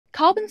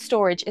Carbon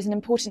storage is an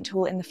important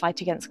tool in the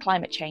fight against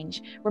climate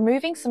change,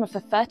 removing some of the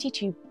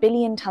 32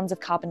 billion tonnes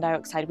of carbon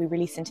dioxide we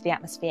release into the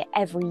atmosphere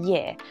every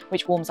year,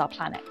 which warms our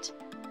planet.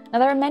 Now,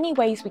 there are many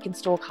ways we can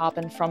store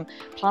carbon, from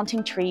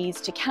planting trees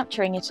to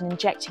capturing it and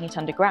injecting it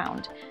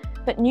underground.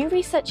 But new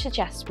research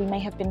suggests we may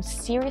have been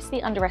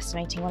seriously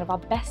underestimating one of our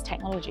best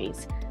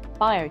technologies,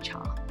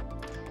 biochar.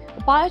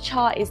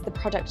 Biochar is the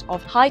product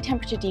of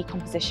high-temperature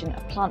decomposition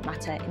of plant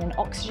matter in an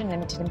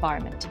oxygen-limited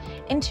environment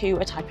into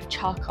a type of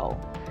charcoal.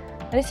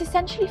 Now, this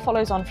essentially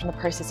follows on from the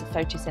process of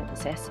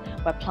photosynthesis,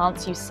 where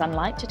plants use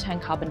sunlight to turn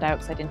carbon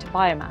dioxide into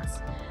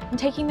biomass, and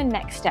taking the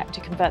next step to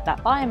convert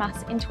that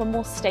biomass into a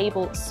more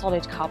stable,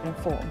 solid carbon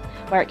form,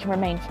 where it can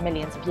remain for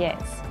millions of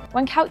years.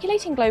 When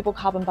calculating global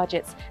carbon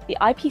budgets, the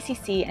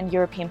IPCC and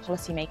European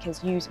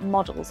policymakers use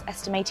models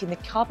estimating the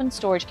carbon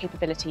storage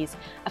capabilities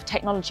of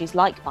technologies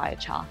like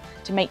biochar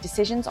to make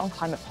decisions on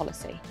climate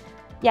policy.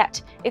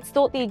 Yet, it's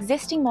thought the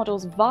existing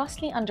models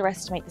vastly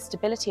underestimate the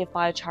stability of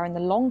biochar in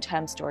the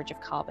long-term storage of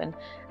carbon,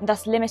 and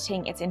thus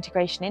limiting its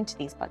integration into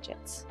these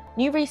budgets.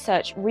 New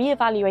research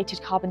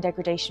re-evaluated carbon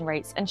degradation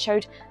rates and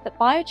showed that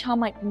biochar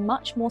might be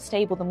much more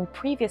stable than we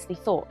previously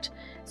thought,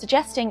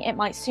 suggesting it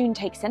might soon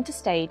take centre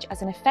stage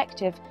as an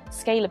effective,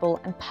 scalable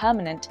and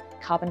permanent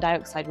carbon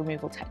dioxide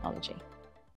removal technology.